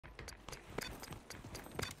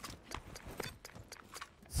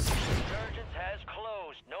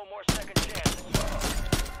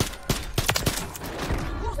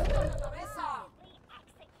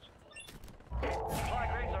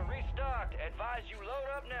Advise you load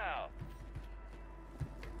up now.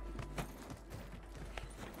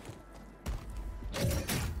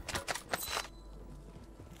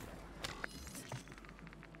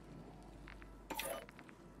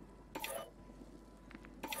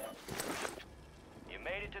 You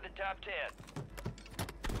made it to the top 10.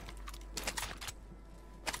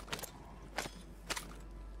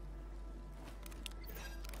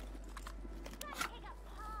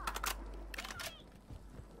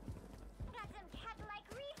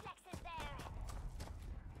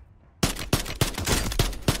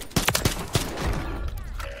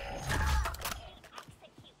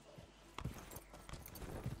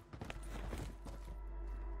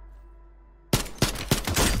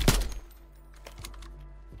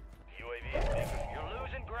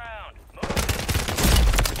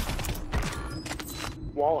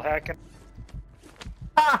 Wallhacking.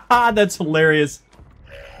 Haha, that's hilarious.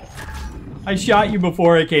 I shot you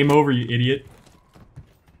before I came over, you idiot.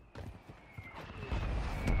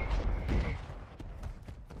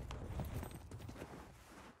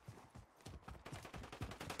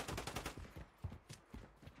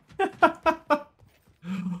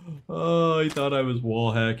 Oh, I thought I was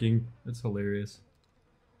wall hacking. That's hilarious.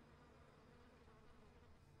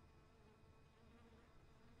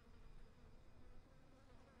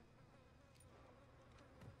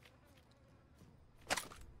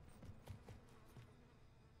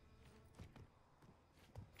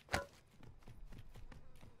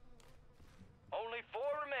 Only 4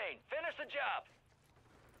 remain. Finish the job.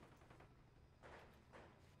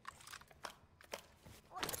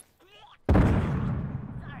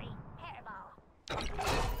 Sorry, hairball.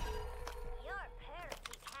 Your party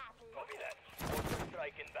cat. Copy that. Order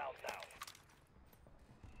strike inbound now.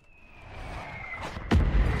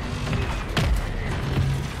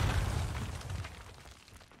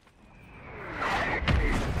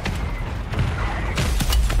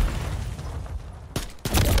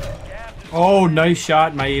 Oh, nice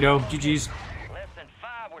shot, Maito. GG's. Less than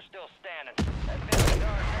 5, we're still standing. That's been the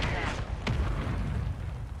dark right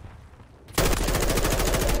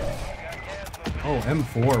now. Oh,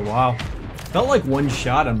 M4, wow. Felt like one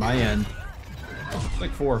shot on my end. It's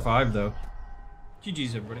like 4 or 5, though.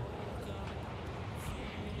 GG's, everybody.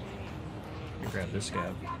 Let me grab this guy.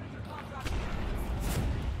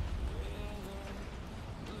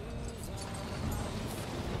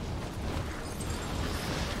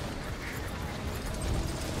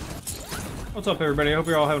 What's up, everybody? I hope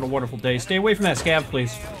you're all having a wonderful day. Stay away from that scav,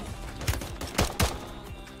 please.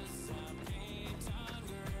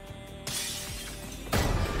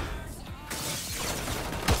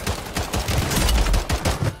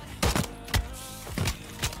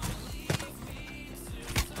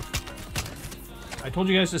 I told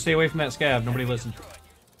you guys to stay away from that scav. Nobody listened.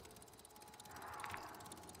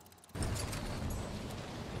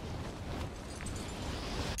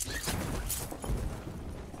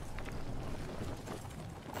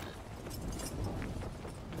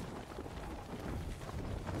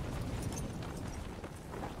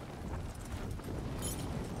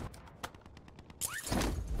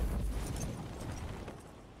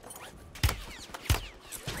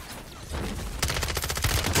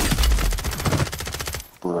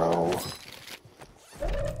 Bro.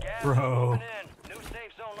 Gas Bro. moving in. New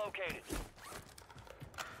safe zone located.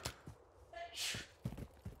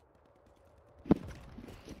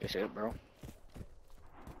 Is it, bro?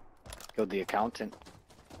 Killed the accountant.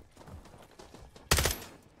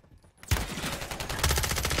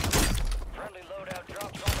 Friendly loadout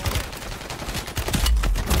drops on the way.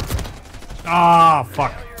 Ah,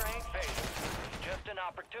 fuck. Failure ain't fatal. Just an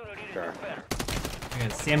opportunity to Sure. do better. I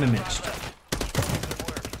got salmon mixed. Good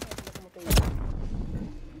work.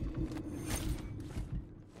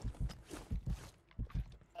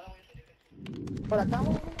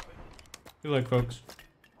 Good luck, folks.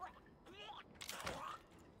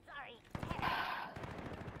 Sorry.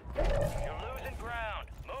 You're losing ground.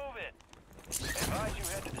 Move it. Advise you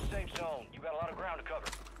head to the safe zone. You got a lot of ground to cover.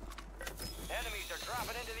 Enemies are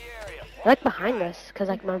dropping into the area. They're like behind us, cause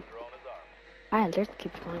like my alert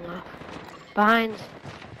keeps going off. Behind.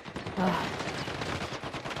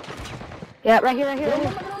 Yeah, right here, right here, right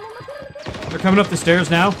here. They're coming up the stairs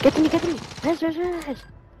now. Get to me, get to me. Rez.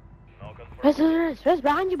 Rez,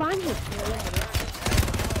 behind you, behind you.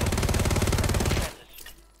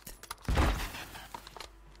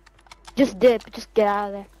 Just dip, just get out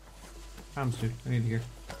of there. Comms, dude. I need to hear.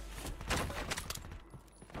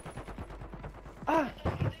 ¡Ah!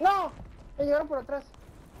 ¡No! Me llegaron por atrás.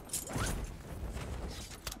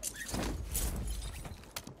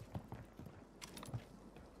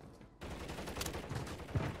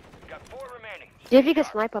 Got 4 remaining. See if you can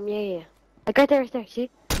snipe him, yeah. Like right there, see?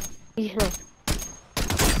 He's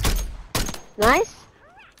nice.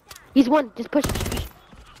 He's one. Just push.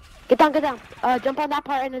 Get down, get down. Jump on that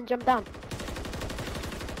part and then jump down.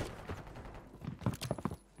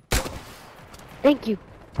 Thank you.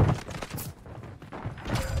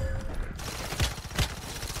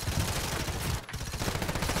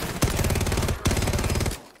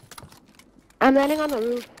 I'm landing on the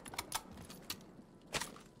roof.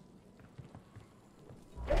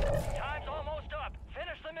 Time's almost up.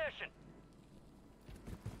 Finish the mission.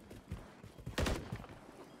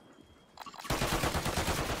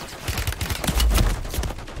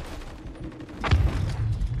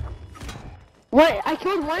 What? I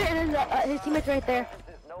killed one and then his teammate's right there.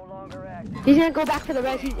 Is no longer active. He's gonna go back for the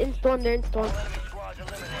res. He's in storm. They're in storm. Enemy squads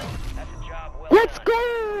eliminated. That's a job well Let's done.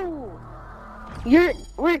 go!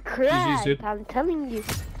 We're cracked. dude. I'm telling you.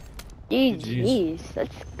 GGs. GG's.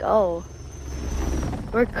 Let's go.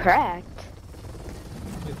 We're cracked.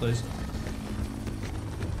 Hey, please.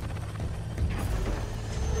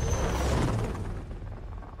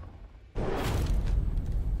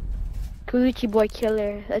 Culichiboi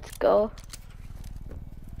killer. Let's go.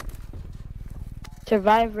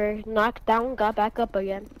 Survivor. Knocked down. Got back up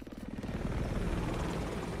again.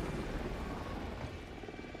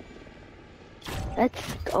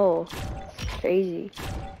 Let's go. It's crazy.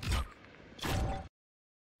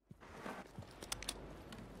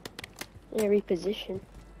 Yeah, reposition.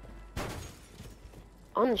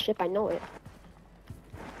 On the ship, I know it.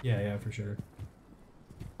 Yeah, for sure.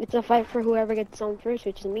 It's a fight for whoever gets on first,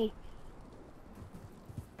 which is me.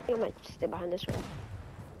 I think I might stay behind this one.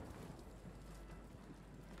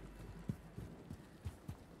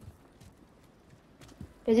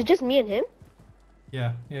 Is it just me and him?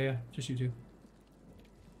 Yeah. Just you two.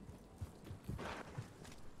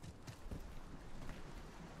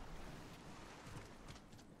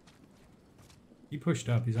 He pushed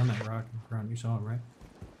up. He's on that rock in front. You saw him, right?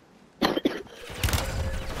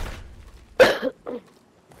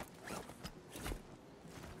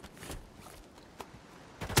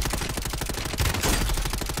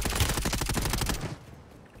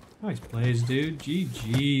 Nice plays, dude.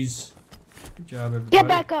 GG's. Good job, everybody. Get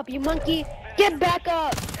back up, you monkey! Get back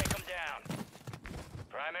up! Take them down.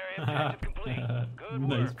 Primary objective complete. Good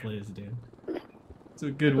Nice work. plays, dude. It's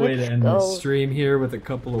a good way to Let's end go. this stream here with a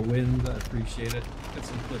couple of wins. I appreciate it. Got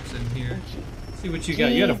some clips in here. See what you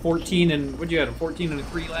got. You had a 14 and what you had, a 14 and a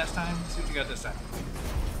 3 last time. See what you got this time.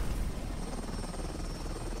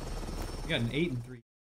 You got an 8 and 3.